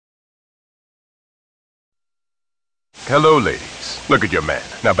Hello, ladies. Look at your man.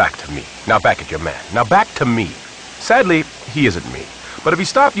 Now back to me. Now back at your man. Now back to me. Sadly, he isn't me. But if he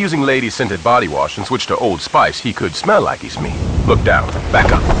stopped using lady-scented body wash and switched to Old Spice, he could smell like he's me. Look down.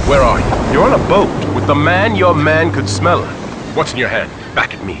 Back up. Where are you? You're on a boat with the man your man could smell it. What's in your hand?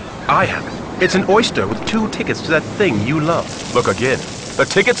 Back at me. I have it. It's an oyster with 2 tickets to that thing you love. Look again. The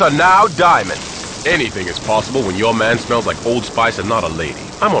tickets are now diamonds. Anything is possible when your man smells like Old Spice and not a lady.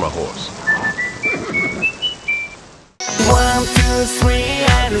 I'm on a horse. 1, 2, 3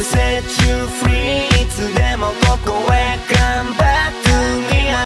 I'll set you free いつでもここへ頑張って